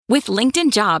With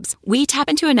LinkedIn Jobs, we tap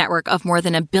into a network of more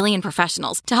than 1 billion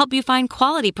professionals to help you find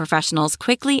quality professionals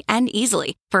quickly and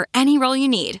easily for any role you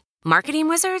need. Marketing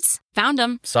wizards? Found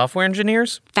them. Software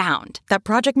engineers? Found. That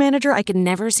project manager I could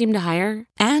never seem to hire?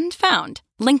 And found.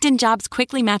 LinkedIn Jobs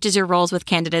quickly matches your roles with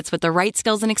candidates with the right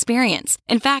skills and experience.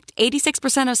 In fact,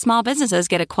 86% of small businesses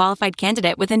get a qualified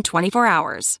candidate within 24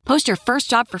 hours. Post your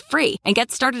first job for free and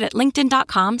get started at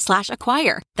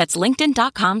linkedin.com/acquire. That's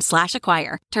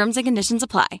linkedin.com/acquire. Terms and conditions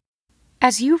apply.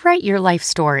 As you write your life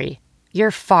story, you're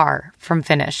far from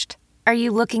finished. Are you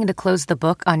looking to close the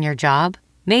book on your job?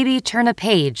 Maybe turn a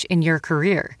page in your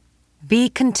career? Be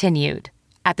continued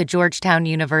at the Georgetown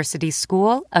University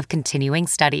School of Continuing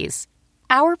Studies.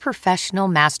 Our professional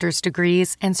master's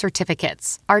degrees and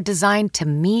certificates are designed to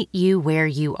meet you where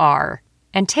you are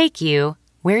and take you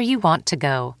where you want to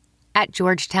go. At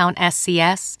Georgetown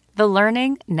SCS, the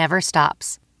learning never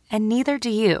stops, and neither do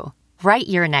you. Write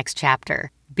your next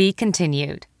chapter. Be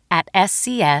continued at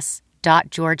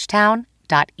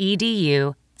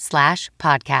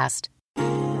scs.georgetown.edu/podcast.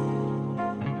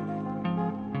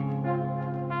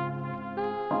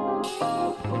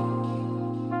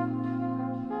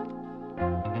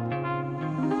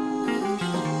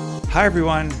 Hi,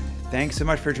 everyone. Thanks so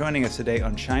much for joining us today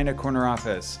on China Corner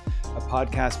Office, a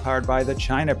podcast powered by the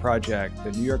China Project,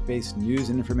 the New York-based news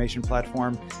and information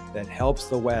platform that helps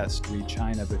the West read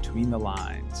China between the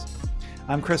lines.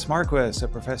 I'm Chris Marquis, a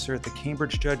professor at the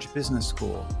Cambridge Judge Business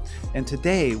School, and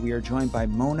today we are joined by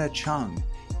Mona Chung,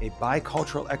 a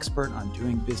bicultural expert on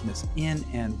doing business in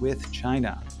and with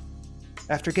China.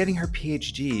 After getting her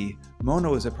PhD, Mona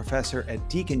was a professor at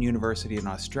Deakin University in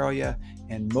Australia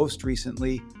and most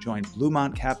recently joined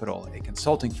Bluemont Capital, a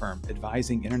consulting firm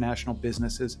advising international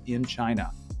businesses in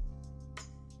China.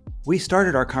 We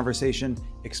started our conversation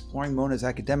exploring Mona's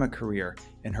academic career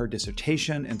and her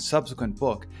dissertation and subsequent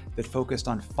book that focused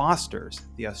on Foster's,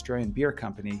 the Australian beer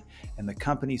company, and the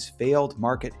company's failed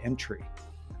market entry.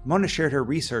 Mona shared her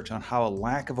research on how a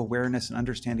lack of awareness and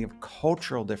understanding of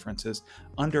cultural differences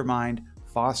undermined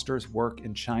Foster's work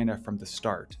in China from the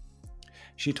start.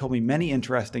 She told me many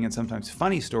interesting and sometimes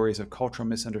funny stories of cultural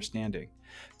misunderstanding,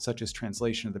 such as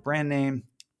translation of the brand name,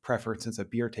 preferences of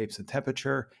beer tapes and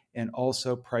temperature, and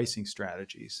also pricing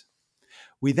strategies.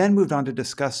 We then moved on to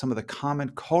discuss some of the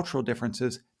common cultural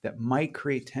differences that might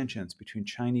create tensions between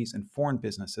Chinese and foreign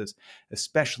businesses,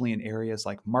 especially in areas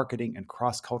like marketing and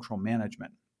cross-cultural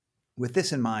management. With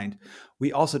this in mind,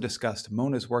 we also discussed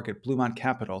Mona's work at Bluemont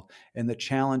Capital and the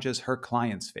challenges her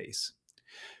clients face.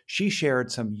 She shared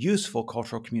some useful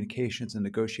cultural communications and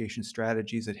negotiation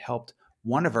strategies that helped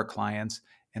one of her clients,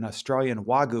 an Australian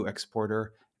Wagyu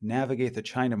exporter, navigate the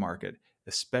China market,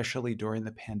 especially during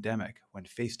the pandemic when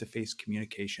face-to-face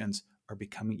communications are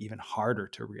becoming even harder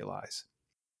to realize.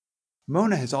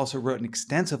 Mona has also written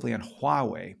extensively on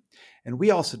Huawei, and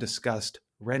we also discussed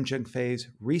Ren Zhengfei's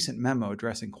recent memo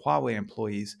addressing Huawei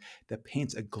employees that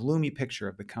paints a gloomy picture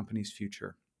of the company's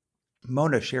future.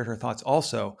 Mona shared her thoughts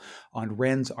also on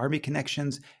Ren's army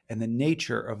connections and the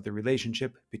nature of the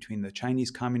relationship between the Chinese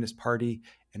Communist Party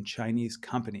and Chinese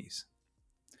companies.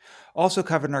 Also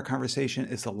covered in our conversation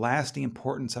is the lasting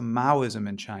importance of Maoism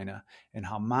in China and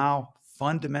how Mao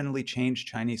fundamentally changed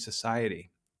Chinese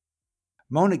society.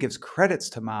 Mona gives credits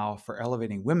to Mao for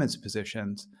elevating women's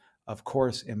positions, of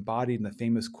course embodied in the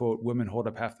famous quote, "Women hold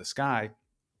up half the sky,"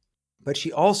 but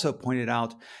she also pointed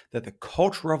out that the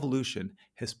Cultural Revolution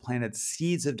has planted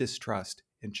seeds of distrust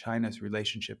in China's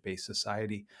relationship-based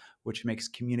society, which makes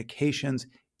communications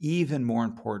even more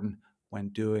important when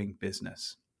doing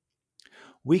business.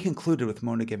 We concluded with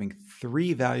Mona giving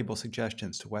 3 valuable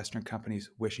suggestions to Western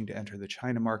companies wishing to enter the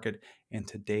China market in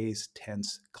today's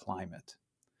tense climate.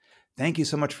 Thank you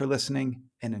so much for listening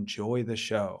and enjoy the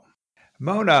show.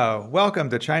 Mona, welcome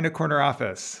to China Corner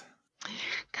Office.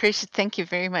 Chris, thank you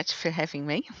very much for having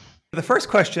me. The first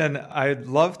question, I'd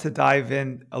love to dive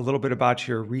in a little bit about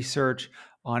your research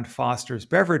on Foster's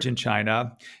Beverage in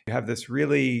China. You have this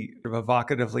really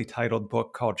evocatively titled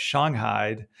book called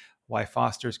Shanghaied: Why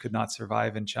Foster's Could Not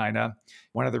Survive in China.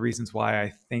 One of the reasons why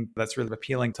I think that's really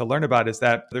appealing to learn about is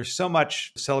that there's so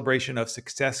much celebration of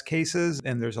success cases,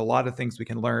 and there's a lot of things we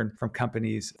can learn from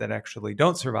companies that actually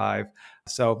don't survive.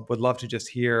 So would love to just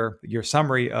hear your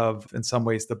summary of, in some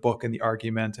ways, the book and the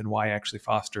argument and why actually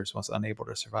Foster's was unable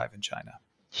to survive in China.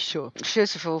 Sure.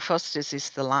 First of all, Foster's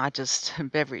is the largest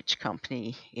beverage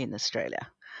company in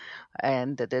Australia.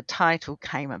 And the title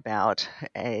came about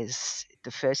as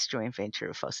the first joint venture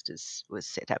of Foster's was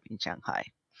set up in Shanghai.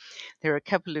 There are a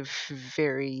couple of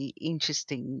very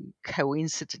interesting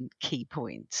coincident key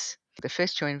points. The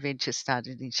first joint venture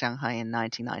started in Shanghai in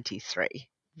 1993,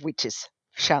 which is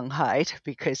Shanghai,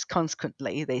 because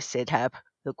consequently they set up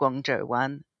the Guangzhou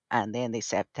one and then they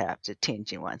set up the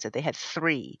Tianjin one. So they had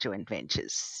 3 joint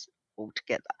ventures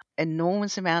altogether.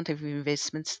 Enormous amount of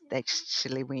investments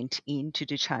actually went into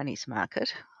the Chinese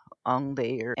market. On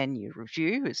their annual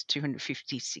review is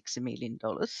 $256 million.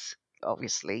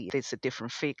 Obviously, there's a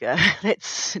different figure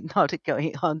that's not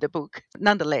going on the book.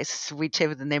 Nonetheless,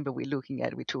 whichever the number we're looking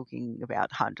at, we're talking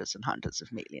about hundreds and hundreds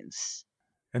of millions.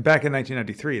 And back in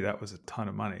 1993, that was a ton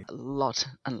of money. A lot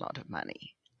of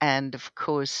money. And of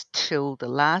course, till the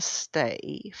last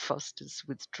day, Foster's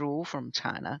withdrawal from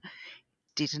China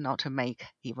did not make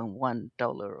even $1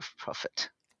 of profit.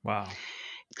 Wow.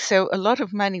 So a lot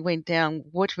of money went down.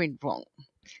 What went wrong?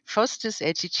 Foster's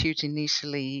attitude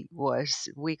initially was,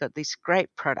 we got this great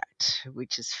product,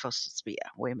 which is Foster's beer.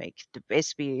 We make the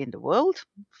best beer in the world.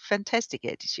 Fantastic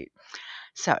attitude.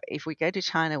 So if we go to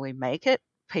China, we make it,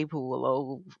 people will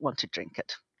all want to drink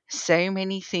it. So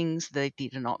many things they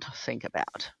did not think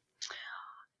about.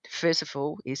 First of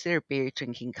all, is there a beer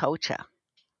drinking culture?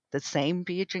 The same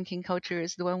beer drinking culture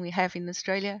as the one we have in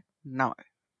Australia? No,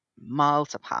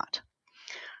 miles apart.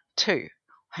 2,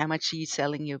 how much are you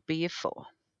selling your beer for?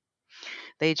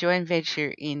 Their joint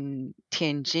venture in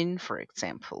Tianjin, for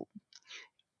example,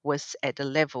 was at a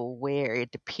level where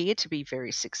it appeared to be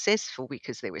very successful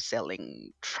because they were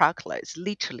selling truckloads,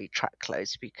 literally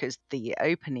truckloads, because the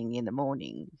opening in the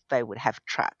morning, they would have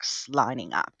trucks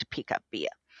lining up to pick up beer.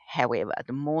 However,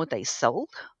 the more they sold,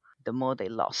 the more they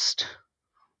lost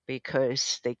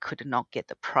because they could not get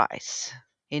the price.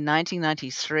 In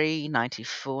 1993,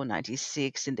 94,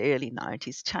 96, in the early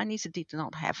 90s, Chinese did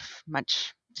not have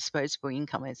much disposable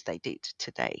income as they did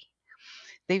today.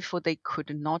 Therefore, they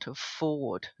could not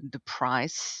afford the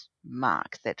price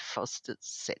mark that Foster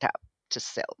set up to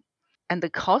sell. And the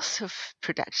cost of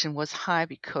production was high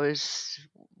because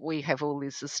we have all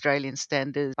these Australian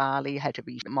standards. Barley had to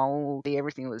be mulled,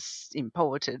 everything was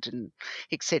imported, and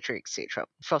etc. etc.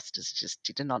 Foster's just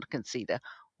did not consider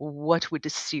what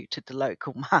would suit the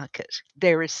local market.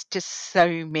 There is just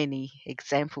so many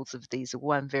examples of these.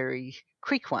 One very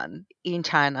quick one. In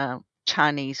China,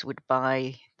 Chinese would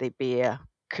buy their beer,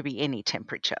 could be any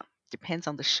temperature. Depends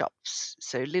on the shops.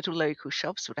 So little local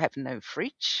shops would have no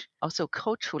fridge. Also,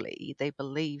 culturally, they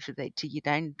believe that you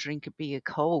don't drink a beer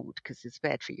cold because it's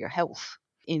bad for your health.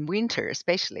 In winter,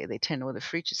 especially, they turn all the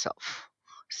fridges off.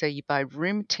 So you buy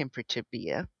room temperature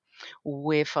beer,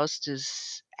 where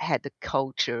Foster's had the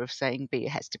culture of saying beer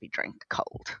has to be drank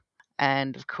cold.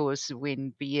 And of course,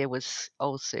 when beer was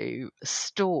also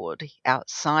stored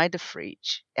outside the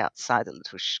fridge, outside the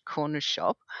little corner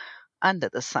shop, under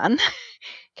the sun,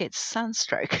 gets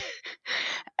sunstroke.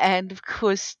 And of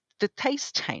course, the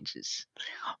taste changes.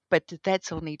 But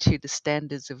that's only to the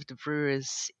standards of the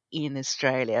brewers in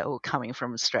Australia or coming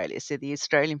from Australia. So the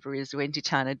Australian brewers went to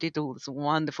China, did all this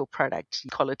wonderful product,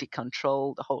 quality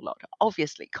control, the whole lot.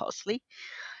 Obviously costly.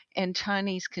 And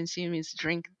Chinese consumers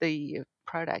drink the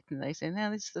product and they say,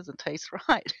 no, this doesn't taste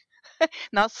right.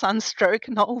 Not sunstroke,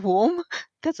 not warm.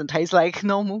 Doesn't taste like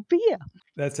normal beer.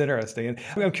 That's interesting. And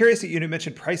I'm curious that you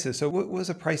mentioned prices. So what was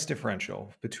a price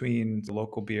differential between the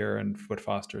local beer and what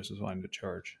Foster's was wanting to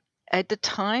charge? At the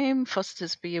time,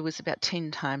 Foster's beer was about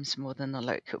 10 times more than the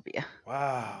local beer.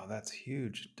 Wow, that's a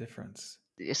huge difference.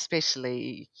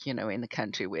 Especially, in the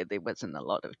country where there wasn't a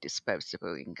lot of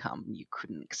disposable income, you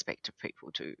couldn't expect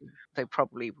people to. They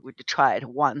probably would try it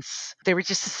once. There were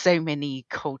just so many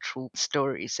cultural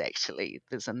stories, actually.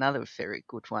 There's another very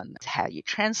good one, how you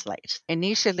translate.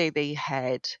 Initially, they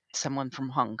had someone from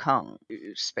Hong Kong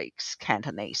who speaks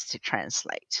Cantonese to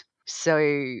translate. So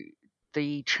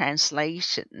the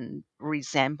translation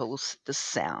resembles the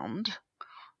sound.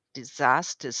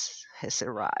 Disasters has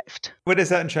arrived. What is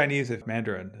that in Chinese, if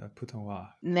Mandarin, Putonghua?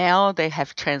 Now they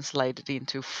have translated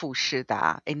into 富士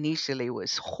达. Initially it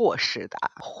was 祸士达.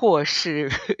 祸士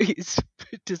is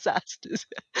disasters.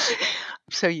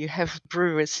 So you have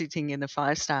brewers sitting in a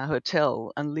 5-star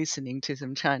hotel and listening to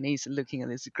some Chinese looking at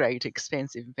this great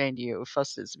expensive venue of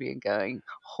Foster's beer and going,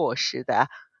 祸士达.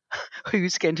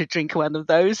 Who's going to drink one of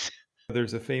those?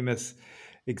 There's a famous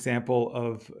example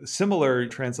of similar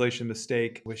translation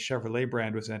mistake with Chevrolet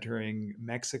brand was entering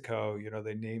Mexico.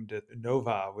 They named it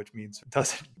Nova, which means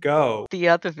doesn't go. The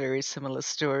other very similar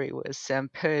story was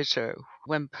Peugeot.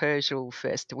 When Peugeot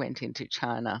first went into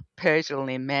China,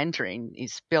 Peugeot in Mandarin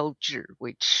is 标致,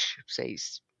 which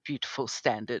says beautiful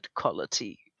standard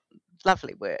quality.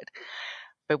 Lovely word.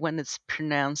 But when it's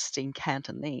pronounced in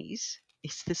Cantonese,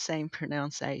 It's the same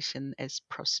pronunciation as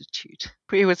prostitute.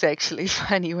 It was actually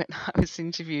funny when I was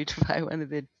interviewed by one of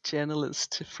the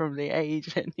journalists from The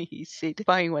Age, and he said,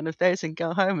 buying one of those and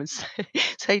go home and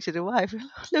say to the wife,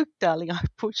 look, darling, I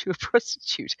bought you a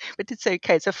prostitute, but it's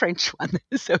okay, it's a French one,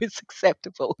 so it's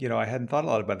acceptable. I hadn't thought a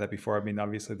lot about that before. I mean,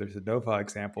 obviously there's a Nova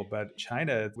example, but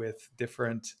China with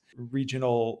different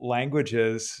regional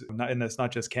languages, and it's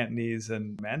not just Cantonese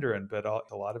and Mandarin, but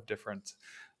a lot of different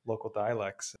local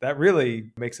dialects. That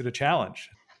really makes it a challenge.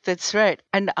 That's right.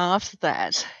 And after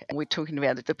that, we're talking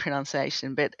about the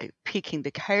pronunciation, but picking the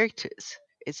characters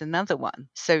is another one.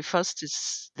 So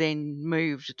Foster's then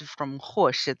moved from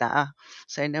祸是达,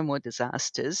 so no more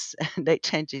disasters, and they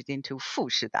changed it into 富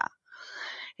士达,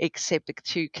 except the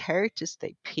two characters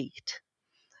they picked.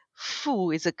 Fu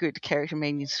is a good character,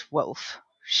 means wealth.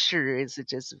 Shi is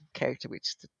just a character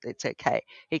which it's okay,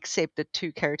 except the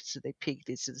two characters that they picked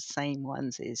is the same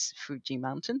ones as Fuji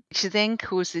Mountain, which then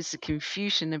causes a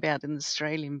confusion about an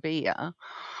Australian beer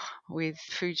with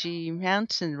Fuji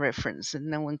Mountain reference, and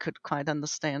no one could quite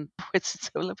understand what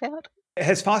it's all about.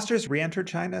 Has Foster's re-entered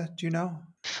China? Do you know?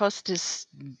 Foster's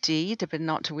did, but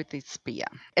not with this beer.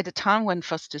 At the time when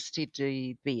Foster's did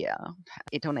the beer,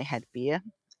 it only had beer.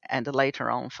 And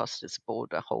later on, Foster's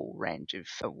bought a whole range of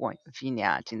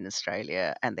vineyard in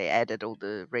Australia, and they added all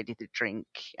the ready-to-drink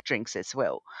drinks as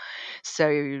well.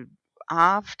 So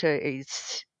after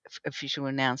its official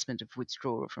announcement of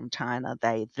withdrawal from China,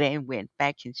 they then went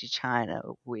back into China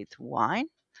with wine.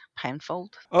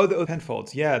 Penfold. Oh, the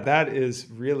Penfolds. Yeah, that is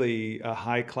really a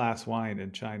high-class wine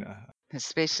in China.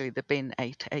 Especially the Ben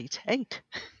 888.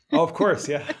 Oh, of course,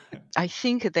 yeah. I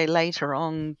think they later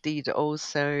on did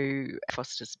also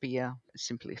Foster's beer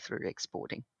simply through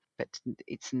exporting, but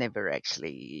it's never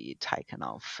actually taken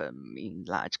off in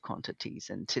large quantities.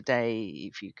 And today,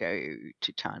 if you go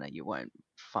to China, you won't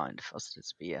find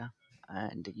Foster's beer.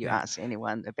 And you ask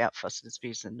anyone about Foster's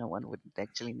beers, and no one would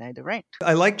actually know the rank.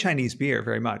 I like Chinese beer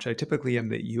very much. I typically in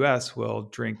the US will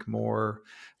drink more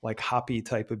like hoppy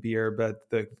type of beer, but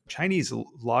the Chinese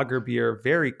lager beer,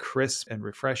 very crisp and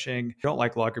refreshing. I don't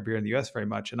like lager beer in the US very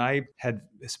much. And I had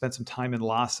spent some time in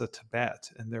Lhasa, Tibet,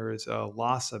 and there is a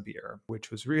Lhasa beer, which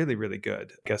was really, really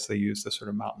good. I guess they use the sort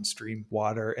of mountain stream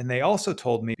water. And they also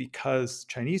told me because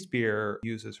Chinese beer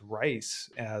uses rice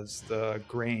as the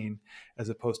grain as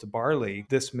opposed to barley,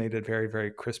 this made it very, very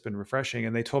crisp and refreshing.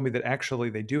 And they told me that actually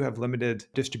they do have limited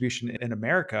distribution in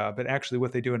America, but actually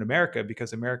what they do in America,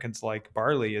 because Americans like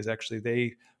barley, is actually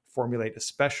they formulate a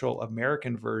special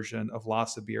American version of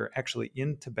Lhasa beer actually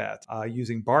in Tibet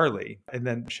using barley and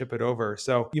then ship it over.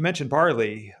 So you mentioned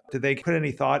barley. Did they put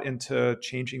any thought into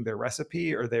changing their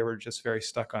recipe, or they were just very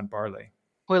stuck on barley?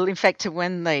 Well, in fact,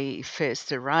 when they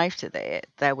first arrived there,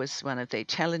 that was one of their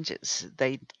challenges.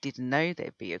 They didn't know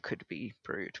their beer could be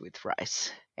brewed with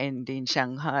rice. And in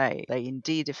Shanghai, they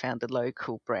indeed found the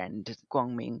local brand.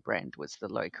 Guangming brand was the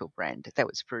local brand that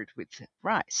was brewed with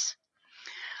rice.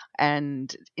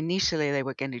 And initially, they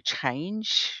were going to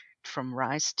change from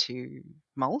rice to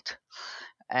malt.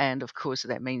 And of course,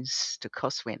 that means the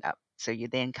cost went up. So you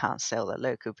then can't sell the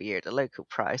local beer at a local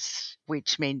price,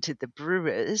 which meant that the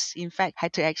brewers, in fact,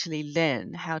 had to actually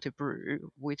learn how to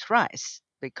brew with rice.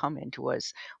 The comment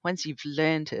was, once you've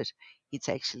learned it, it's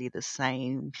actually the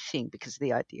same thing, because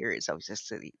the idea is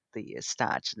obviously the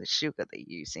starch and the sugar they're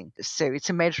using. So it's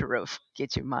a matter of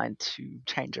get your mind to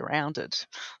change around it.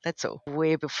 That's all.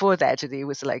 Where before that, it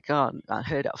was like, oh,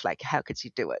 unheard of. Like, how could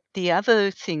you do it? The other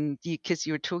thing, because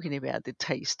you were talking about the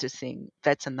taste thing,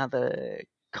 that's another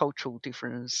cultural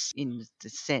difference in the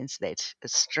sense that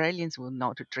Australians will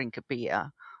not drink a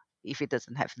beer if it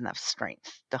doesn't have enough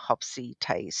strength, the hopsy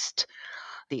taste,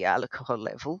 the alcohol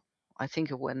level. I think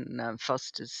when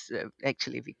Foster's,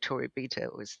 actually Victoria Beta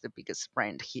was the biggest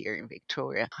brand here in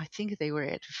Victoria. I think they were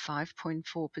at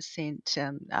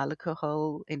 5.4%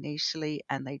 alcohol initially,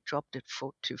 and they dropped it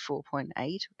to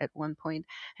 4.8 at one point,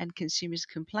 and consumers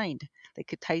complained they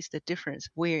could taste the difference.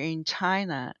 Where in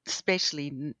China,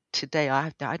 especially today,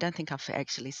 I don't think I've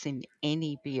actually seen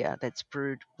any beer that's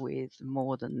brewed with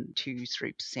more than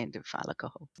 2-3% of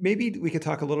alcohol. Maybe we could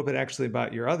talk a little bit actually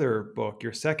about your other book,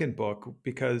 your second book,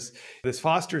 because this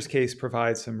Foster's case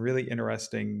provides some really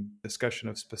interesting discussion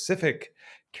of specific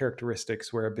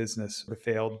characteristics where a business would have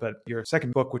failed. But your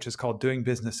second book, which is called Doing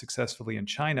Business Successfully in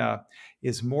China,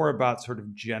 is more about sort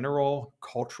of general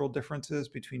cultural differences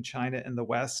between China and the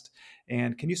West.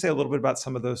 And can you say a little bit about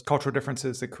some of those cultural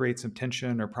differences that create some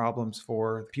tension or problems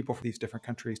for people from these different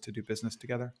countries to do business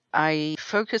together? I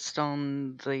focused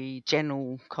on the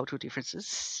general cultural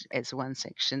differences as one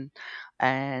section,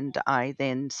 and I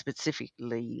then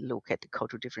specifically look at the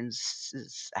cultural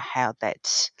differences, how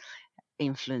that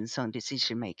influence on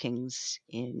decision makings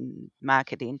in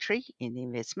market entry, in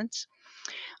investments.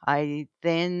 I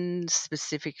then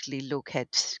specifically look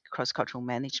at cross-cultural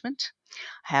management,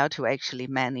 how to actually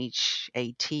manage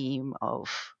a team of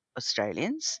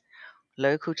Australians,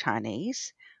 local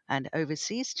Chinese, and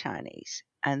overseas Chinese.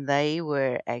 And they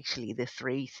were actually the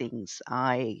three things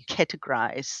I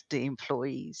categorized the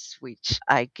employees, which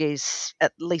I guess,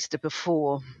 at least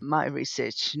before my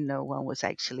research, no one was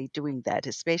actually doing that,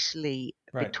 especially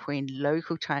Right. between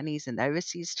local Chinese and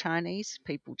overseas Chinese.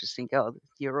 People just think, oh,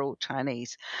 you're all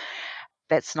Chinese.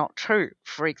 That's not true.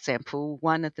 For example,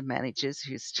 one of the managers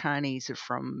who's Chinese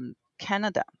from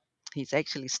Canada, he's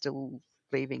actually still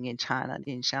living in China,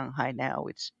 in Shanghai now,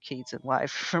 with kids and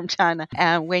wife from China.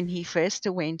 And when he first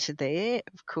went there,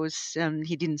 of course,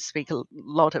 he didn't speak a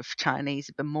lot of Chinese,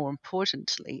 but more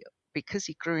importantly, because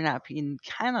he grew up in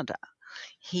Canada,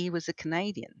 he was a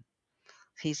Canadian.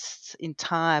 His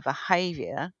entire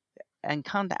behavior and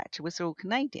conduct was all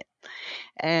Canadian.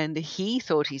 And he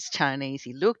thought he's Chinese.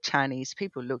 He looked Chinese.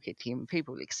 People look at him.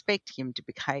 People expect him to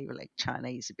behave like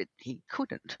Chinese, but he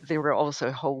couldn't. There were also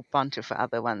a whole bunch of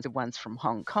other ones, the ones from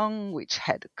Hong Kong, which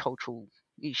had cultural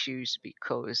issues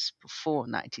because before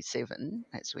 97,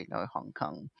 as we know, Hong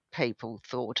Kong people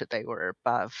thought that they were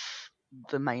above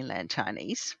the mainland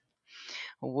Chinese,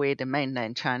 where the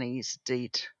mainland Chinese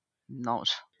did not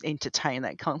entertain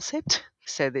that concept.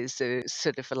 So there's a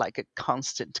sort of like a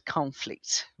constant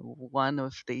conflict. One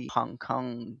of the Hong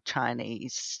Kong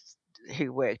Chinese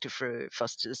who worked for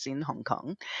Foster's in Hong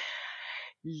Kong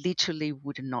literally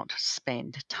would not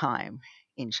spend time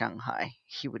in Shanghai.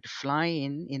 He would fly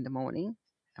in the morning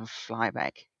and fly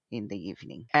back in the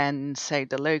evening. And so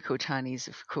the local Chinese,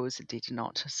 of course, did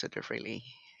not sort of really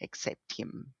accept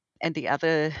him. And the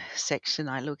other section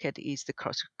I look at is the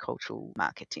cross-cultural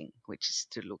marketing, which is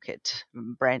to look at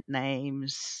brand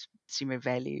names, consumer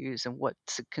values, and what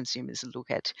consumers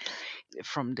look at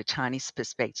from the Chinese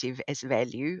perspective as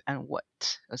value and what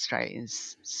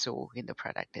Australians saw in the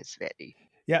product as value.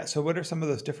 Yeah. So, what are some of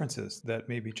those differences that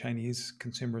maybe Chinese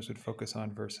consumers would focus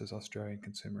on versus Australian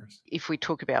consumers? If we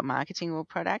talk about marketing or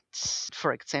products,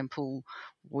 for example,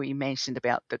 we mentioned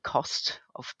about the cost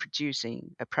of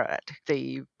producing a product.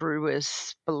 The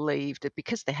brewers believed that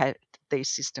because they had their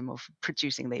system of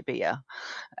producing their beer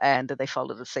and that they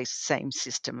follow the same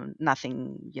system,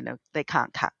 nothing, they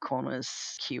can't cut corners,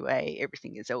 QA,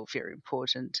 everything is all very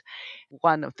important.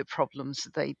 One of the problems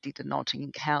they did not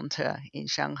encounter in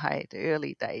Shanghai the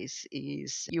early days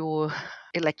is your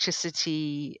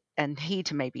electricity and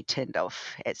heat may be turned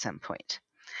off at some point.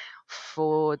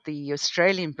 For the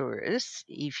Australian brewers,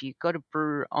 if you've got a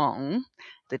brew on,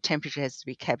 the temperature has to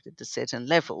be kept at a certain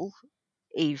level.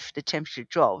 If the temperature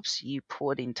drops, you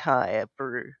pour the entire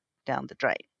brew down the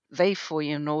drain. Therefore,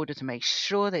 in order to make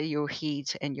sure that your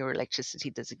heat and your electricity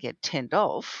doesn't get turned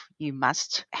off, you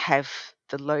must have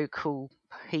the local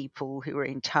people who are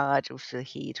in charge of the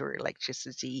heat or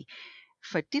electricity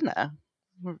for dinner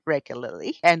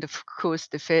regularly. And of course,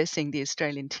 the first thing the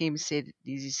Australian team said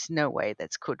is no way,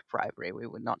 that's called bribery. We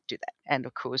will not do that. And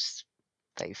of course,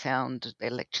 they found the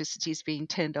electricity is being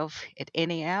turned off at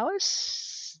any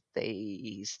hours.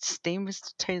 The steam was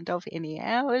turned off any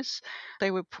hours.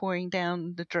 They were pouring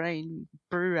down the drain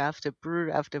brew after brew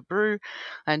after brew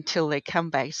until they come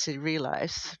back to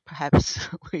realize perhaps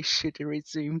we should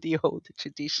resume the old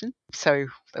tradition. So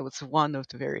that was one of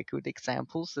the very good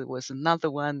examples. There was another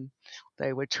one.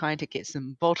 They were trying to get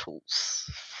some bottles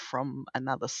from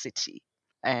another city.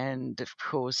 And of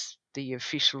course, the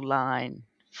official line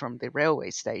from the railway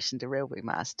station, the railway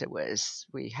master was,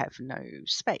 we have no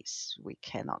space. We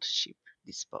cannot ship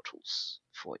these bottles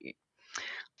for you.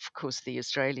 Of course, the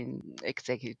Australian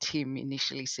executive team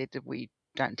initially said that we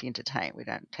don't entertain, we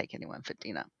don't take anyone for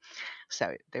dinner.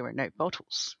 So there were no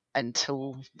bottles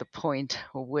until the point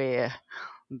where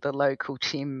the local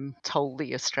team told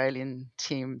the Australian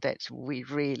team that we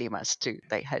really must do.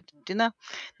 They had dinner.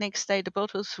 Next day, the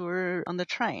bottles were on the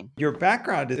train. Your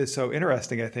background is so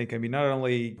interesting, I think. I mean, not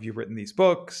only have you written these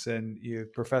books and you're a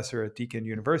professor at Deakin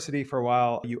University for a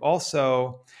while, you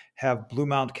also have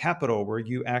Bluemount Capital, where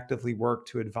you actively work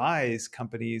to advise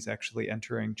companies actually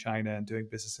entering China and doing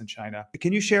business in China.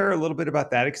 Can you share a little bit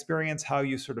about that experience, how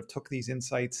you sort of took these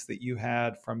insights that you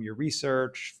had from your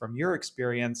research, from your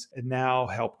experience, and now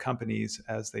help companies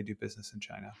as they do business in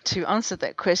China? To answer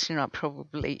that question, I'll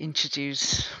probably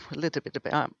introduce a little bit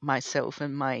about myself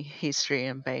and my history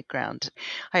and background.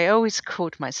 I always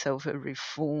called myself a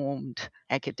reformed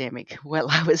academic while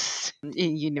I was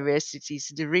in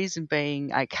universities. The reason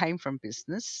being I came from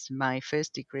business. My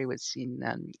first degree was in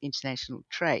international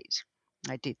trade.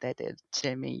 I did that at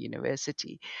Jeremy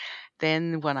University.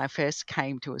 Then when I first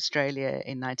came to Australia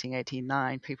in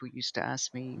 1989, people used to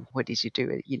ask me, what did you do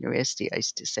at university? I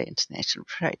used to say international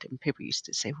trade, and people used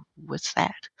to say, what's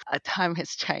that? Time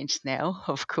has changed now,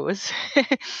 of course.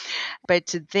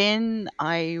 But then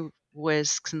I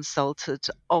was consulted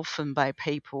often by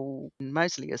people,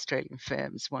 mostly Australian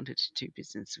firms, wanted to do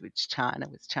business with China,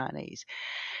 with Chinese.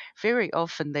 Very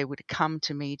often they would come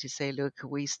to me to say, look,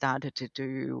 we started to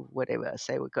do whatever.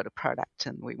 Say we've got a product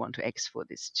and we want to export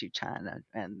this to China,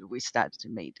 and we started to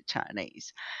meet the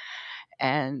Chinese.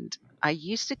 And I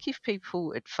used to give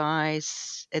people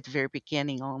advice at the very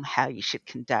beginning on how you should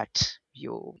conduct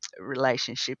your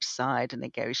relationship side and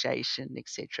negotiation,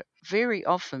 etc. Very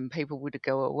often people would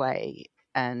go away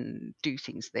and do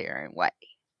things their own way.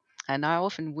 And I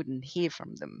often wouldn't hear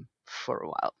from them for a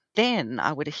while. Then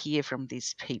I would hear from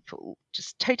these people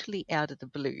just totally out of the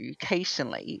blue.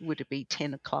 Occasionally, would it be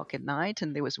 10 o'clock at night?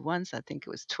 And there was once, I think it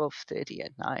was 12:30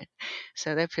 at night.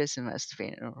 So that person must have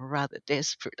been rather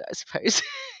desperate, I suppose.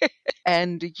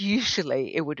 And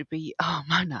usually it would be, oh,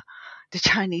 Mona, the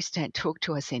Chinese don't talk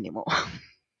to us anymore.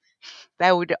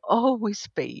 That would always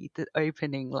be the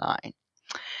opening line.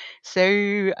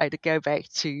 So I'd go back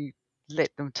to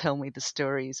let them tell me the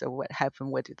stories of what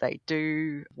happened, what did they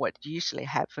do. What usually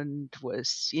happened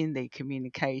was in their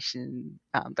communication,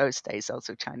 those days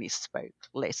also Chinese spoke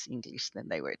less English than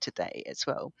they were today as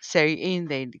well. So in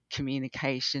their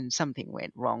communication, something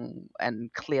went wrong,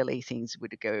 and clearly things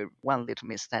would go one little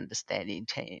misunderstanding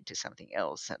turn into something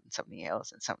else and something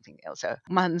else and something else. So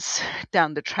months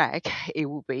down the track, it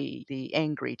will be the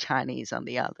angry Chinese on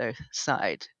the other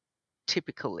side.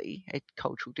 Typically, a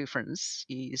cultural difference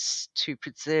is to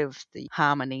preserve the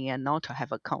harmony and not to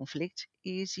have a conflict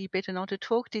is you better not to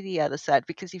talk to the other side,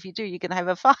 because if you do, you're going to have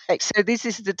a fight. So this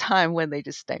is the time when they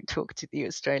just don't talk to the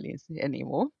Australians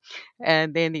anymore.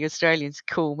 And then the Australians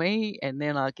call me, and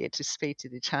then I'll get to speak to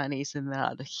the Chinese, and then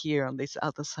I'll hear on this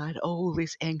other side all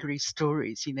these angry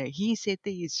stories. He said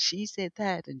this, she said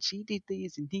that, and she did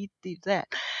this, and he did that.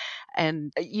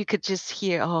 And you could just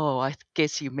hear, oh, I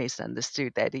guess you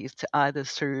misunderstood that. It's either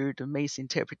through the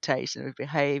misinterpretation of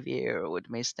behavior, or the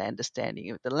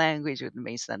misunderstanding of the language, or the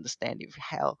misunderstanding of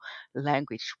how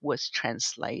language was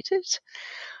translated,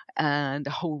 and a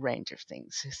whole range of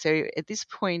things. So at this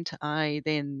point, I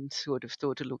then sort of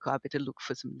thought, look, I better look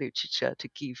for some literature to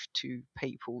give to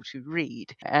people to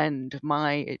read. And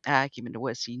my argument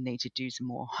was you need to do some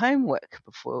more homework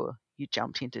before you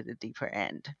jumped into the deeper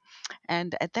end.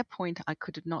 And at that point, I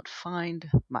could not find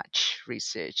much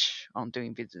research on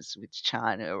doing business with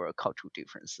China or cultural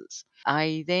differences.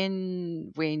 I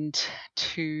then went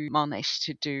to Monash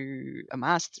to do a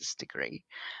master's degree.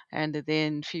 And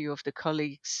then a few of the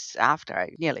colleagues, after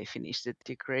I nearly finished the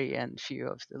degree, and a few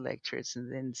of the lecturers,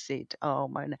 and then said, oh,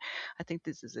 Mona, I think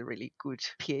this is a really good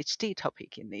PhD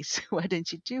topic in this. Why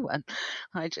don't you do one?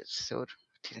 I just sort of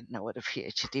didn't know what a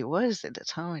PhD was at the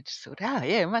time. I just thought, yeah,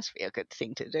 it must be a good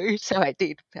thing to do. So I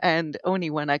did. And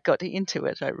only when I got into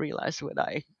it, I realized what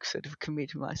I sort of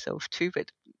committed myself to,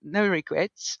 but no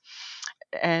regrets.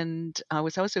 And I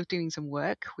was also doing some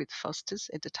work with Foster's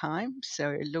at the time. So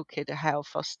I look at how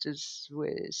Foster's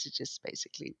was just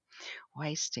basically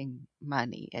wasting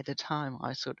money. At the time,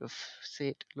 I sort of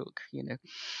said, look,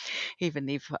 even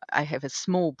if I have a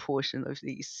small portion of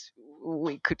these,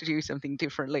 we could do something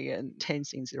differently and turn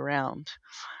things around.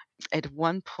 At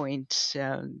one point,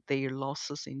 their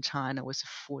losses in China was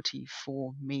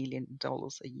 $44 million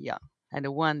a year. And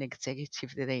the one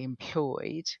executive that they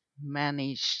employed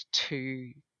managed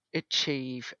to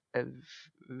achieve a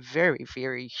very,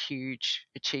 very huge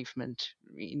achievement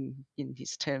in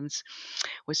his terms,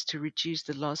 was to reduce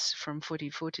the loss from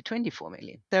 44 to 24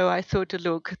 million. So I thought,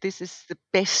 look, this is the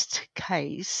best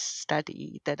case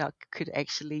study that I could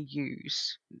actually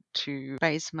use to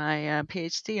base my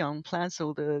PhD on, plus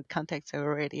all the contacts I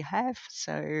already have.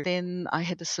 So then I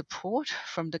had the support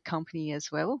from the company as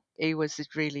well. It was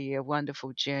really a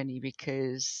wonderful journey,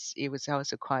 because it was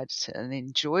also quite an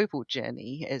enjoyable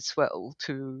journey as well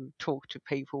to talk to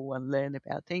people and learn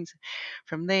about things.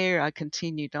 From there, I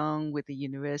continued on with the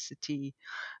university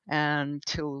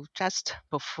until just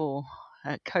before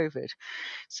COVID.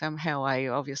 Somehow I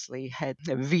obviously had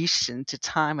a vision to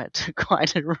time it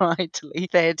quite rightly,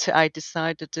 that I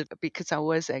decided to, because I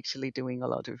was actually doing a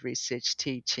lot of research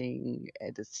teaching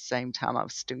at the same time I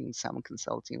was doing some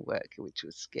consulting work, which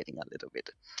was getting a little bit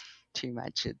too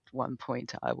much. At one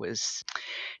point, I was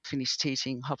finished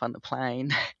teaching, hop on the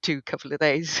plane, do a couple of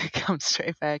days, come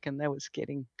straight back, and that was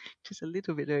getting just a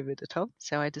little bit over the top.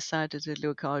 So I decided to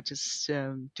look, I'll just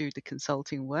do the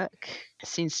consulting work.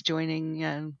 Since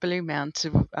joining Blue Mount,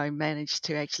 I managed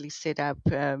to actually set up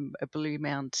a Blue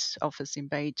Mount office in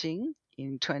Beijing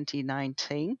in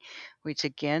 2019, which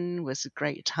again was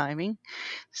great timing.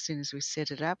 As soon as we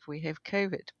set it up, we have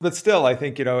COVID. But still, I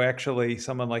think, actually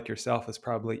someone like yourself is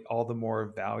probably all the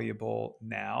more valuable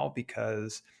now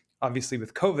because obviously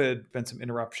with COVID, been some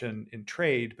interruption in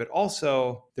trade, but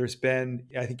also there's been,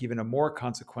 I think, even a more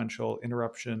consequential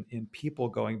interruption in people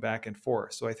going back and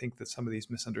forth. So I think that some of these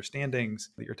misunderstandings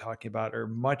that you're talking about are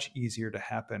much easier to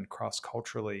happen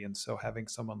cross-culturally. And so having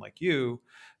someone like you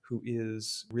who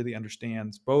really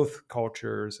understands both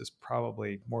cultures is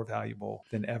probably more valuable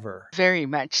than ever. Very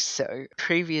much so.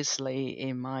 Previously,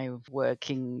 in my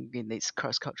working in this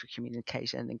cross-cultural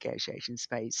communication and negotiation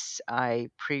space, I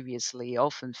previously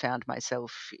often found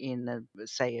myself in,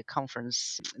 say, a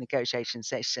conference negotiation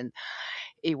session.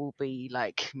 It will be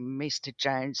like Mr.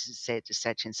 Jones said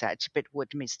such and such, but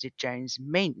what Mr. Jones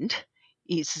meant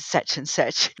is such and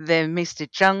such. Then Mr.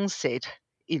 Zhang said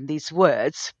in these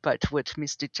words, but what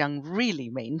Mr. Zhang really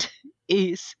meant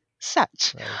is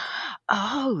such. Right.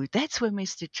 Oh, that's what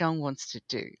Mr. Zhang wants to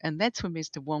do. And that's what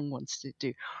Mr. Wong wants to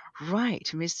do. Right.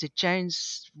 Mr.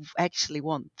 Jones actually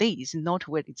want these, not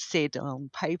what it said on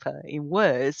paper in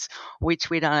words, which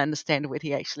we don't understand what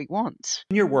he actually wants.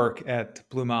 In your work at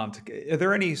Blue Mount, are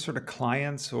there any sort of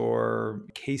clients or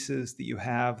cases that you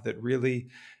have that really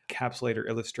encapsulate or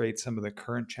illustrate some of the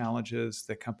current challenges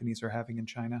that companies are having in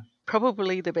China?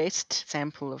 Probably the best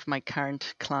example of my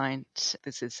current client,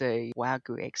 this is a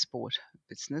Wagyu export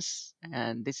business,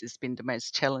 and this has been the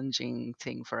most challenging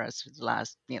thing for us for the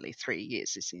last nearly 3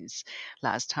 years, since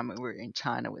last time we were in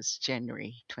China was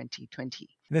January 2020.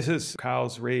 This is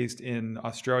cows raised in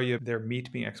Australia. Their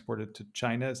meat being exported to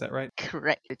China. Is that right?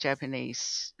 Correct. The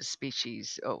Japanese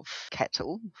species of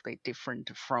cattle, they're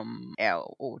different from our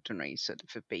ordinary sort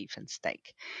of beef and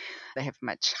steak. They have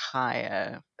much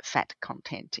higher fat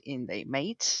content in their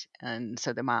meat, and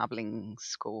so the marbling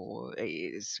score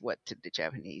is what the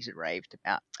Japanese raved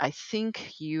about. I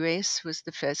think US was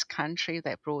the first country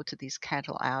that brought these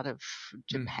cattle out of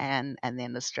Japan, and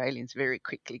then Australians very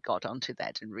quickly got onto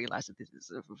that and realized that this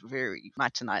is a very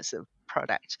much nicer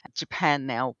product. Japan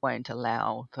now won't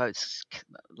allow those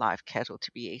live cattle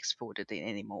to be exported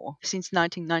anymore. Since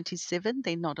 1997,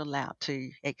 they're not allowed to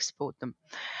export them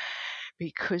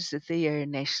because they are a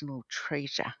national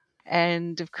treasure.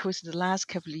 And of course, the last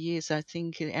couple of years, I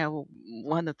think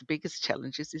one of the biggest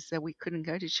challenges is that we couldn't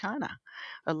go to China.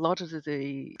 A lot of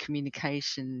the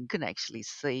communication, you can actually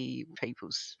see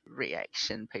people's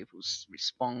reaction, people's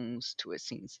response to a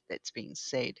thing that's being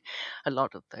said. A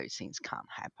lot of those things can't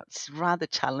happen. It's rather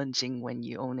challenging when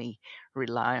you only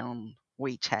rely on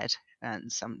WeChat,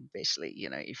 and especially,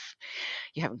 if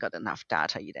you haven't got enough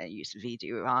data, you don't use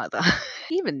video either.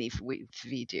 Even if with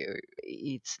video,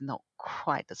 it's not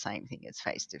quite the same thing as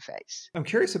face to face. I'm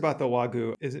curious about the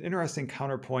Wagyu. Is an interesting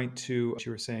counterpoint to what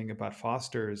you were saying about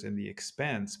Foster's and the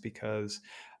expense, because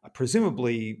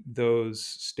presumably those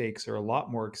steaks are a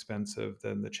lot more expensive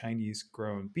than the Chinese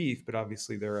grown beef, but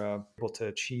obviously they're able to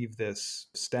achieve this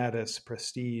status,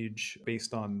 prestige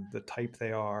based on the type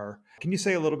they are. Can you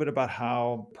say a little bit about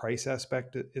how price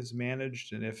aspect is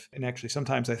managed? And actually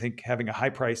sometimes I think having a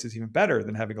high price is even better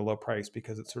than having a low price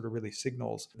because it sort of really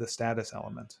signals the status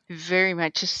element. Very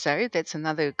much so. That's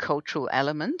another cultural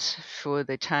element for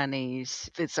the Chinese.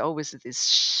 There's always this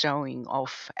showing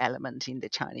off element in the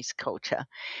Chinese culture.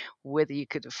 Whether you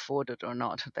could afford it or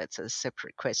not, that's a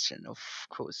separate question. Of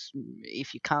course,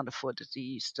 if you can't afford it,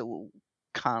 you still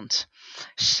can't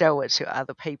show it to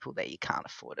other people that you can't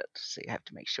afford it. So you have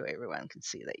to make sure everyone can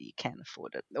see that you can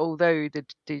afford it. Although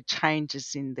the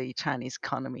changes in the Chinese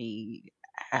economy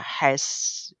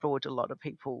has brought a lot of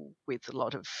people with a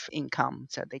lot of income,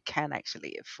 so they can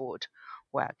actually afford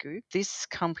Wagyu. This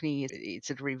company,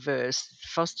 it's a reverse.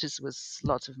 Foster's was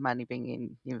lots of money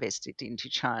being invested into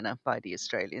China by the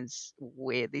Australians,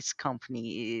 where this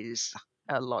company is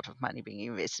a lot of money being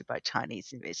invested by Chinese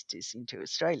investors into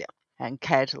Australia. And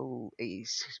cattle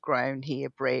is grown here,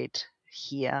 bred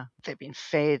here. They've been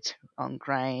fed on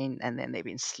grain, and then they've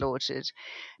been slaughtered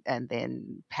and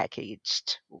then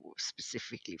packaged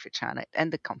specifically for China. And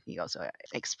the company also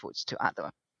exports to other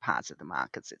parts of the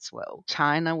markets as well.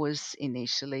 China was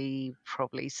initially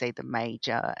probably say the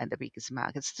major and the biggest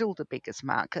market, still the biggest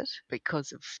market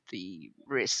because of the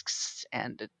risks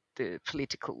and the the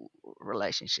political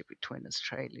relationship between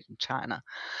Australia and China,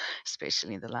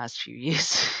 especially in the last few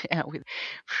years with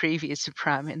previous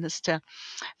Prime Minister.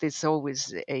 There's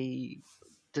always a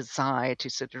desire to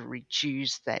sort of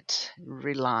reduce that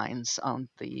reliance on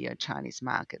the Chinese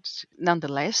market.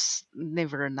 Nonetheless,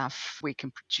 never enough we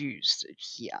can produce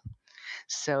here.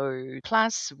 So,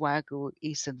 plus Wagyu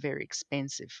is a very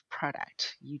expensive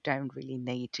product. You don't really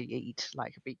need to eat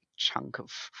like a big chunk of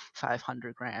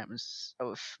 500 grams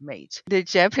of meat. The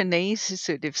Japanese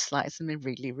sort of slice them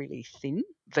really, really thin.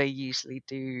 They usually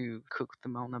do cook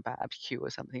them on a barbecue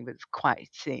or something, but quite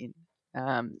thin.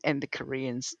 And the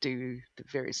Koreans do the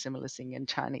very similar thing, and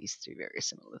Chinese do very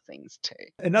similar things too.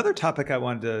 Another topic I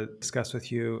wanted to discuss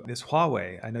with you is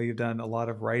Huawei. I know you've done a lot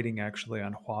of writing actually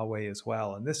on Huawei as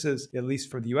well. And this is, at least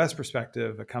from the US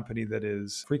perspective, a company that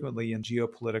is frequently in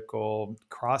geopolitical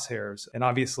crosshairs and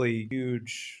obviously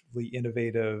hugely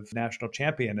innovative national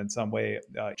champion in some way,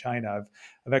 China.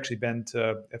 I've actually been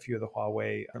to a few of the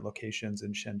Huawei locations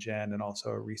in Shenzhen and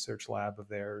also a research lab of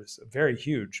theirs, a very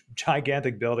huge,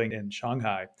 gigantic building in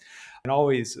Shanghai. And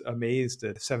always amazed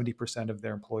at 70% of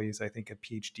their employees, I think, have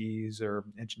PhDs or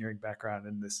engineering background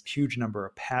and this huge number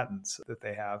of patents that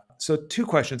they have. So 2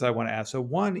 questions I want to ask. So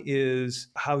one is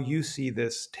how you see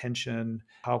this tension,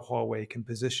 how Huawei can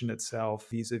position itself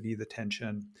vis-a-vis the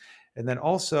tension. And then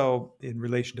also in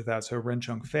relation to that, so Ren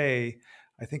Zhengfei,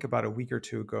 I think about a week or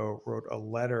 2 ago, wrote a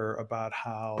letter about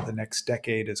how the next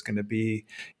decade is going to be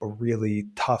a really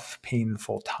tough,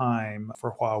 painful time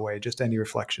for Huawei. Just any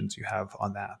reflections you have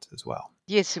on that as well.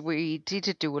 Yes, we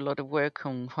did do a lot of work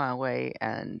on Huawei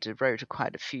and wrote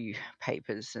quite a few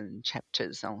papers and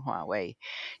chapters on Huawei.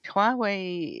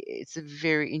 Huawei is a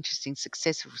very interesting,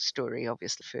 successful story,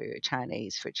 obviously,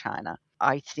 for China.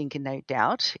 I think, no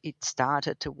doubt, it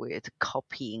started with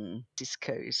copying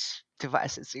Cisco's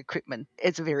devices, equipment.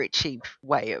 It's a very cheap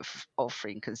way of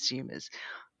offering consumers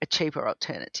a cheaper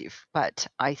alternative. But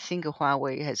I think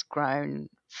Huawei has grown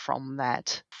from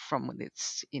that, from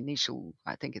its initial,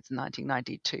 I think it's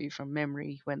 1992 from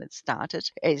memory when it started.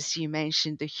 As you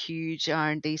mentioned, the huge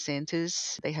R&D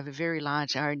centers. They have a very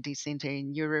large R&D center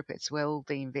in Europe as well.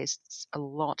 They invest a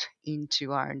lot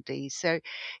into R&D. So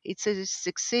it's a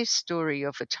success story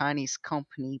of a Chinese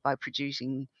company by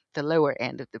producing the lower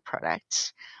end of the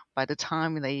products. By the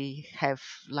time they have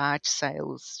large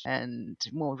sales and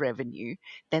more revenue,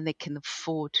 then they can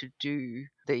afford to do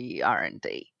the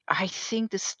R&D. I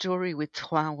think the story with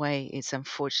Huawei is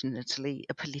unfortunately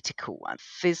a political one.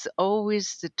 There's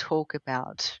always the talk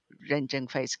about Ren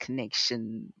Zhengfei's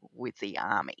connection with the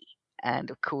army. And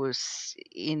of course,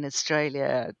 in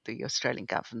Australia, the Australian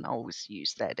government always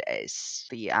used that as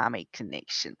the army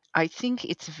connection. I think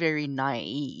it's very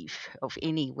naive of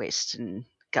any Western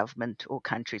government or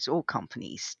countries or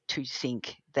companies to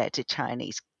think that the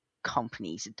Chinese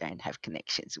companies don't have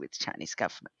connections with the Chinese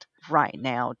government. Right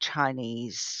now,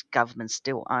 Chinese government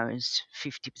still owns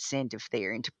 50% of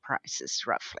their enterprises,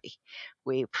 roughly,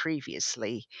 where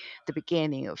previously, the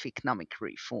beginning of economic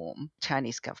reform,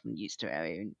 Chinese government used to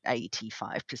own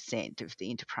 85% of the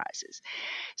enterprises.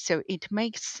 So it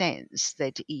makes sense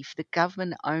that if the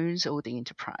government owns all the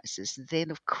enterprises,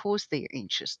 then of course they're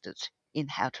interested in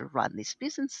how to run these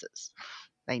businesses.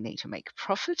 They need to make a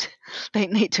profit. They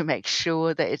need to make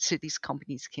sure that these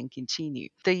companies can continue.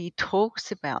 The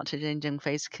talks about Ren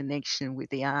Zhengfei's connection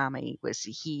with the army was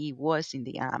he was in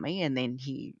the army and then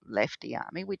he left the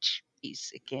army, which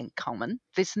is again common.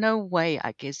 There's no way,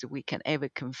 I guess, we can ever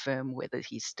confirm whether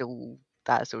he still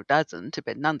does or doesn't,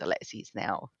 but nonetheless, he's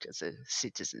now just a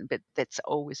citizen. But that's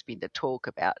always been the talk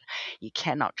about you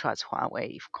cannot trust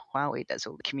Huawei if Huawei does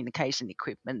all the communication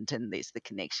equipment and there's the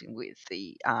connection with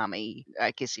the army.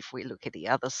 I guess if we look at the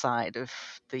other side of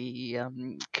the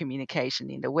communication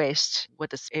in the West,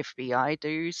 what does FBI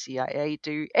do, CIA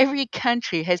do? Every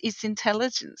country has its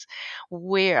intelligence.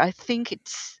 Where I think it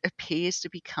appears to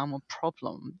become a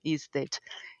problem is that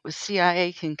the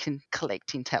CIA can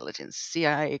collect intelligence.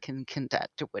 CIA can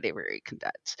conduct whatever it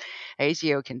conducts.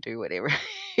 ASIO can do whatever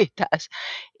it does.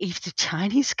 If the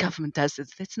Chinese government does it,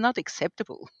 that's not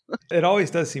acceptable. It always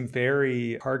does seem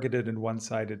very targeted and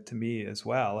one-sided to me as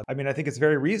well. I mean, I think it's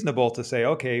very reasonable to say,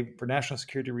 okay, for national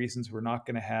security reasons, we're not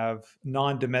going to have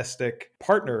non-domestic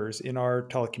partners in our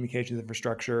telecommunications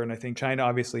infrastructure. And I think China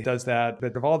obviously does that.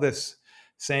 But of all this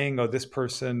saying, oh, this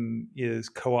person is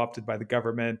co-opted by the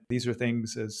government, these are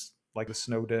things, as like the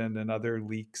Snowden and other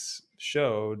leaks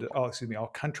showed, all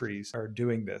countries are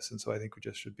doing this. And so I think we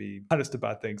just should be honest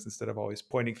about things instead of always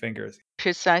pointing fingers.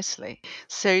 Precisely.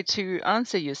 So, to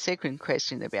answer your second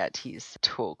question about his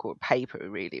talk or paper,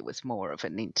 really was more of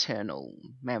an internal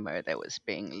memo that was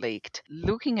being leaked.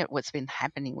 Looking at what's been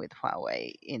happening with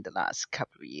Huawei in the last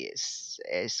couple of years,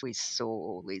 as we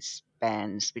saw these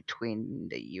bans between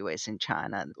the US and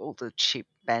China, and all the chip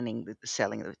banning the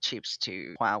selling of the chips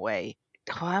to Huawei.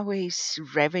 Huawei's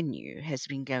revenue has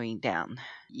been going down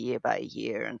year by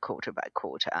year and quarter by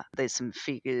quarter. There's some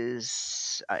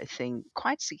figures, I think,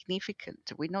 quite significant.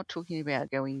 We're not talking about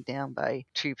going down by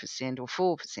 2%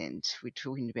 or 4%. We're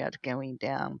talking about going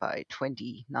down by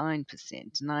 29%,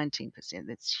 19%.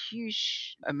 That's a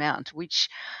huge amount, which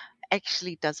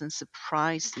actually doesn't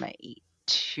surprise me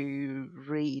to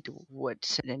read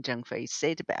what Ren Zhengfei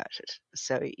said about it.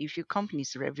 So if your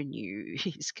company's revenue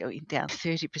is going down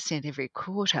 30% every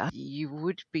quarter, you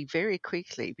would be very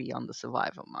quickly be on the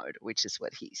survival mode, which is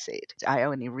what he said. I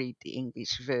only read the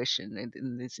English version,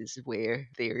 and this is where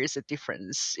there is a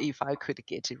difference. If I could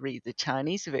get to read the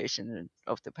Chinese version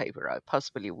of the paper, I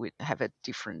possibly would have a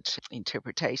different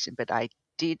interpretation, but I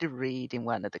did read in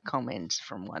one of the comments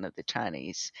from one of the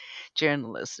Chinese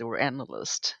journalists or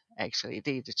analysts actually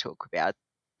did talk about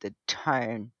the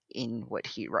tone in what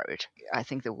he wrote. I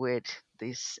think the word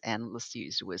this analyst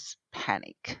used was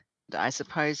panic. I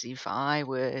suppose if I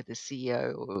were the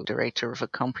CEO or director of a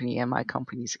company and my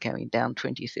companies are going down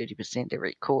 20, 30%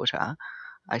 every quarter,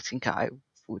 I think I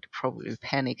would probably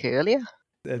panic earlier.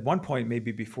 At one point,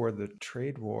 maybe before the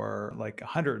trade war, like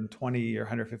 120 or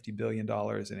 150 billion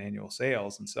dollars in annual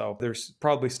sales. And so there's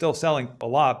probably still selling a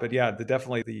lot, but yeah,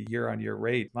 definitely the year-on-year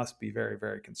rate must be very,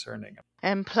 very concerning.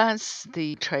 And plus,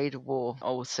 the trade war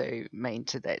also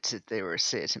meant that there were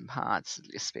certain parts,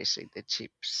 especially the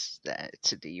chips, that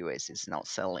the US is not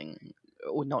selling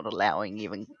or not allowing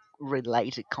even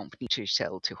related company to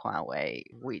sell to Huawei,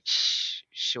 which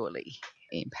surely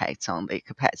impacts on the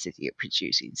capacity of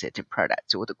producing certain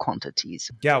products or the quantities.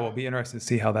 Yeah, we'll be interested to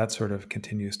see how that sort of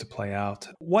continues to play out.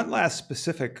 One last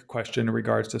specific question in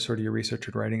regards to sort of your research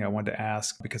and writing I wanted to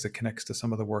ask, because it connects to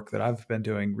some of the work that I've been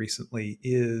doing recently,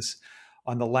 is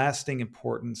on the lasting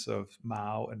importance of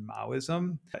Mao and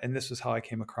Maoism. And this is how I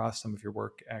came across some of your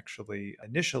work actually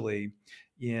initially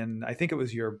in, I think it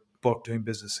was your book, Doing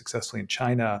Business Successfully in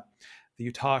China, that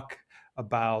you talk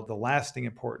about the lasting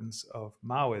importance of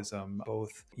Maoism,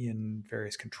 both in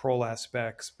various control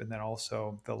aspects, and then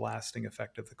also the lasting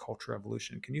effect of the Cultural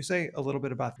Revolution. Can you say a little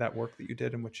bit about that work that you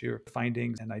did and what your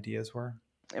findings and ideas were?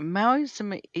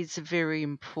 Maoism is a very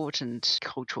important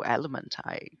cultural element,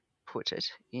 I put it,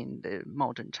 in the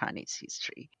modern Chinese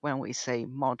history. When we say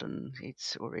modern,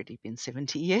 it's already been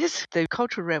 70 years. The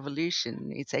Cultural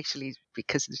Revolution is actually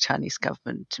because the Chinese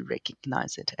government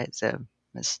recognized it as a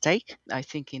mistake. I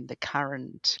think in the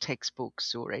current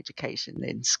textbooks or education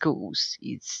in schools,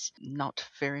 it's not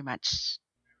very much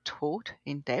taught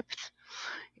in depth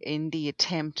in the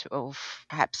attempt of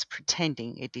perhaps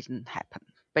pretending it didn't happen.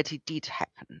 But it did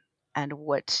happen. And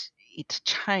what it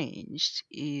changed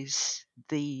is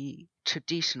the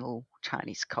traditional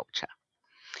Chinese culture.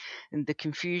 And the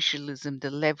Confucianism,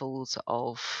 the levels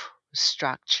of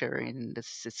structure in the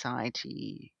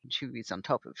society, who is on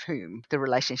top of whom, the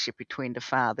relationship between the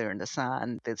father and the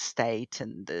son, the state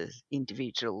and the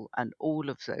individual, and all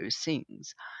of those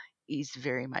things is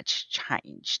very much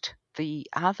changed. The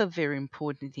other very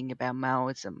important thing about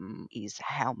Maoism is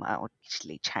how Mao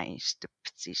actually changed the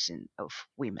position of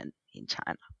women in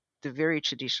China. The very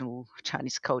traditional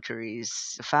Chinese culture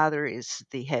is the father is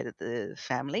the head of the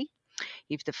family.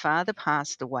 If the father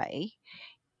passed away,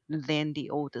 then the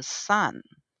oldest son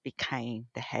became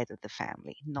the head of the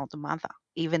family, not the mother,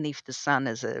 even if the son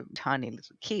is a tiny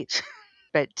little kid.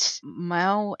 But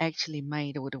Mao actually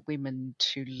made all the women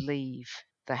to leave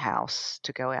the house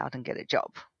to go out and get a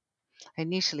job.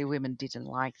 Initially, women didn't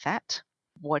like that.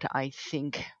 What I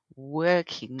think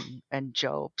working and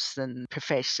jobs and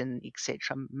profession,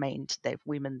 etc., meant that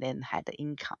women then had an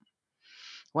income.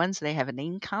 Once they have an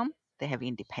income, they have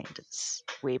independence,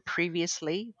 where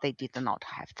previously they did not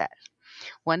have that.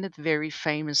 One of the very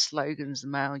famous slogans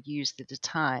Mao used at the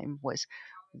time was,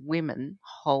 "Women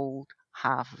hold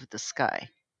half of the sky."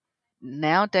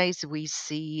 Nowadays, we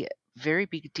see very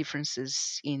big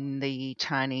differences in the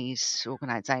Chinese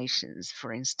organizations.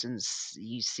 For instance,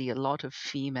 you see a lot of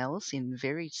females in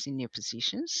very senior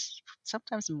positions,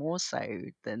 sometimes more so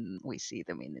than we see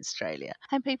them in Australia.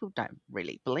 And people don't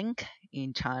really blink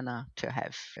in China to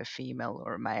have a female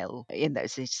or a male in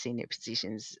those senior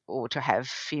positions, or to have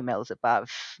females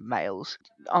above males.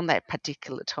 On that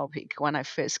particular topic, when I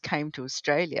first came to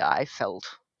Australia, I felt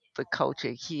the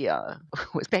culture here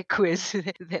was backwards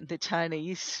than the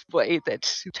Chinese way that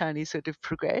Chinese sort of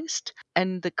progressed.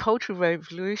 And the Cultural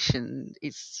Revolution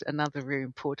is another very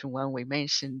important one. We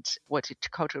mentioned what the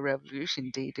Cultural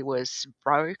Revolution did. It was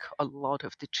broke a lot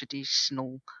of the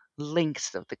traditional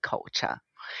links of the culture,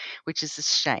 which is a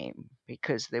shame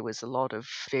because there was a lot of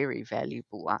very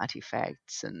valuable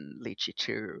artifacts and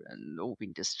literature and all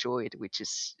been destroyed, which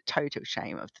is a total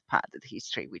shame of the part of the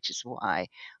history, which is why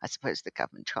I suppose the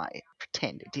government tried to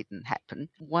pretend it didn't happen.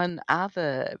 One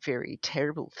other very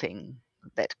terrible thing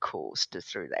that caused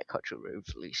through that Cultural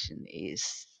Revolution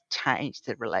is change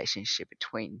the relationship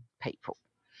between people.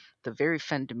 The very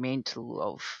fundamental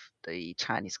of the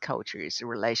Chinese culture is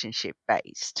relationship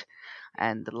based,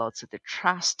 and lots of the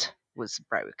trust was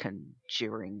broken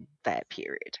during that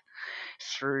period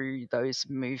through those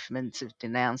movements of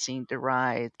denouncing the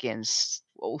right against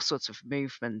all sorts of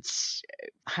movements.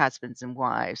 Husbands and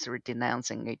wives were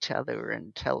denouncing each other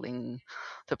and telling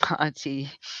the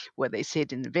party what they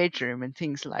said in the bedroom and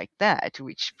things like that,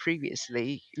 which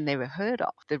previously never heard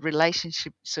of. The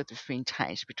relationship sort of been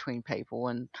changed between people,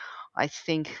 and I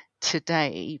think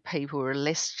today people are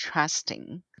less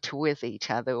trusting with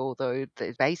each other, although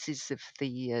the basis of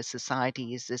the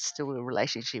society is still a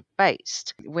relationship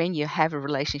based. When you have a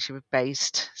relationship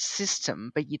based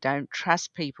system, but you don't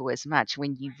trust people as much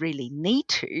when you really need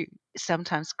to,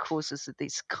 sometimes causes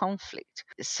this conflict.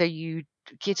 So you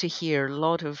get to hear a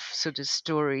lot of sort of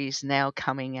stories now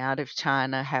coming out of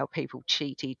China, how people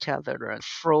cheat each other and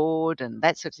fraud and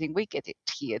that sort of thing. We get it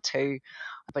here too,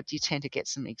 but you tend to get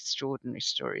some extraordinary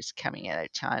stories coming out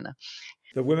of China.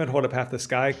 The women hold up half the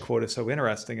sky quote is so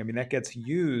interesting. I mean, that gets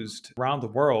used around the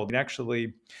world. And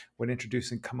actually, when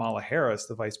introducing Kamala Harris,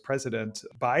 the vice president,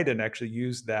 Biden actually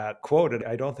used that quote. And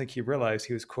I don't think he realized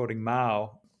he was quoting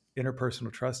Mao,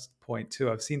 interpersonal trust point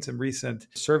too. I've seen some recent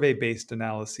survey-based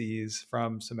analyses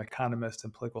from some economists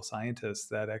and political scientists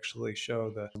that actually show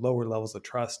the lower levels of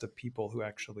trust of people who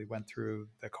actually went through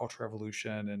the Cultural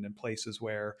Revolution and in places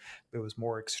where it was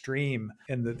more extreme.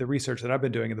 And the research that I've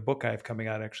been doing in the book I have coming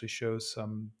out actually shows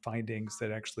some findings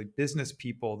that actually business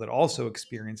people that also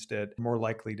experienced it are more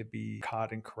likely to be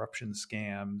caught in corruption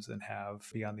scams and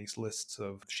be on these lists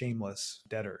of shameless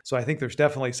debtors. So I think there's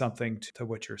definitely something to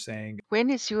what you're saying. When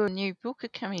is your new book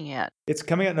coming out? It's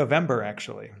coming out in November,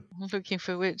 actually. I'm looking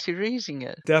forward to reading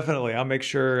it. Definitely. I'll make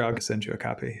sure I'll send you a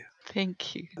copy.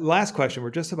 Thank you. Last question.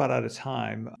 We're just about out of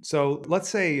time. So let's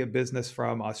say a business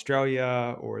from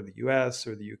Australia or the US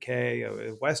or the UK,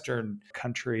 a Western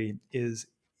country, is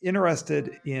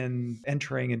interested in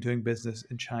entering and doing business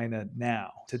in China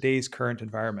now, today's current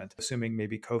environment, assuming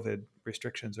maybe COVID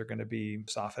restrictions are going to be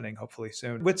softening hopefully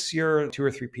soon. What's your 2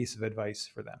 or 3 pieces of advice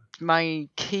for them? My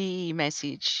key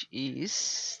message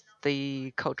is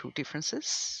the cultural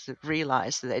differences.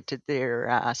 Realize that there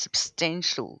are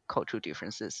substantial cultural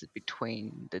differences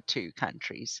between the two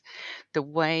countries. The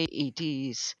way it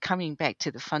is, coming back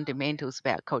to the fundamentals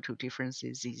about cultural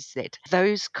differences, is that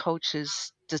those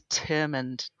cultures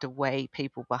determined the way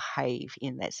people behave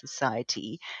in that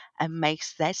society and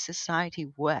makes that society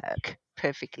work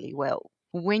perfectly well.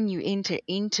 When you enter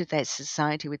into that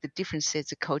society with the different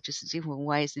sets of cultures and different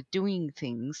ways of doing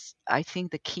things, I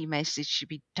think the key message should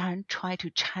be don't try to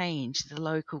change the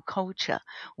local culture.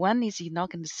 One is you're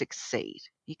not going to succeed.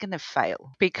 You're going to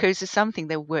fail because it's something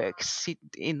that works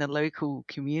in the local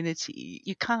community.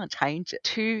 You can't change it.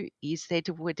 Two is that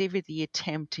whatever the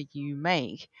attempt you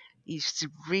make is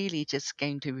really just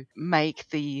going to make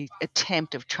the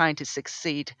attempt of trying to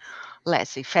succeed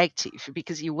less effective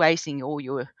because you're wasting all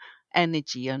your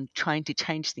energy on trying to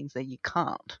change things that you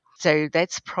can't. So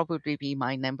that's probably be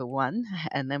my number one.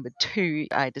 And number two,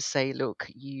 I just say, look,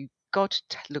 you got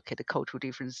to look at the cultural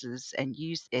differences and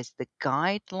use as the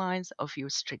guidelines of your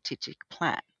strategic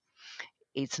plan.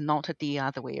 It's not the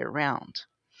other way around.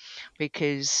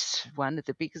 Because one of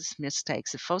the biggest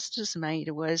mistakes the Fosters made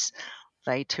was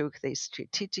they took their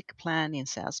strategic plan in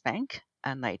South Bank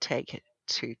and they take it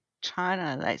to China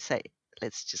and they say,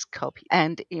 let's just copy.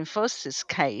 And in Foster's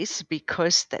case,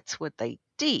 because that's what they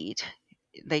did,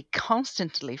 they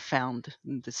constantly found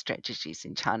the strategies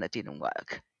in China didn't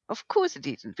work. Of course it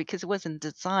didn't, because it wasn't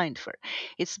designed for it.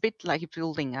 It's a bit like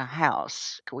building a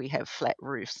house. We have flat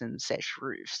roofs and sash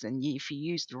roofs, and if you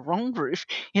use the wrong roof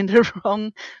in the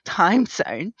wrong time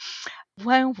zone, it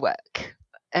won't work.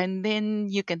 And then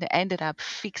you're going to end up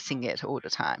fixing it all the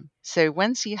time. So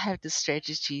once you have the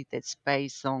strategy that's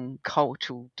based on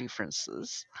cultural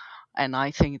differences, and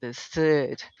I think the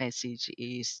third message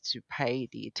is to pay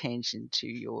the attention to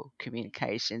your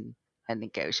communication and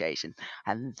negotiation.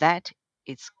 And that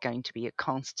is going to be a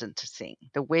constant thing.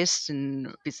 The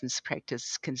Western business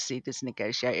practice considers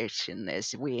negotiation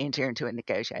as we enter into a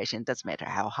negotiation, doesn't matter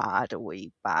how hard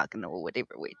we bargain or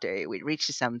whatever we do, we reach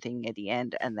something at the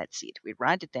end and that's it. We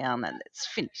write it down and it's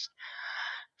finished.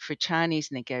 For Chinese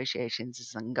negotiations,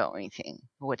 it's an ongoing thing.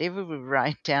 Whatever we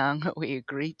write down, we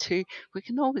agree to, we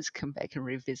can always come back and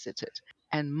revisit it.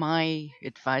 And my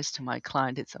advice to my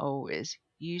client is always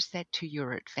use that to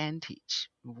your advantage.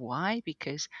 Why?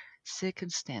 Because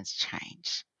circumstance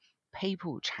change,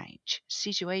 people change,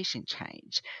 situation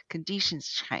change, conditions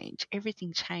change,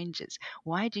 everything changes.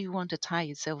 Why do you want to tie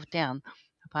yourself down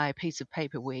by a piece of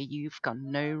paper where you've got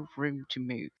no room to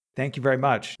move? Thank you very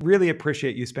much. Really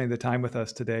appreciate you spending the time with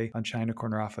us today on China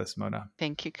Corner Office, Mona.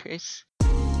 Thank you, Chris.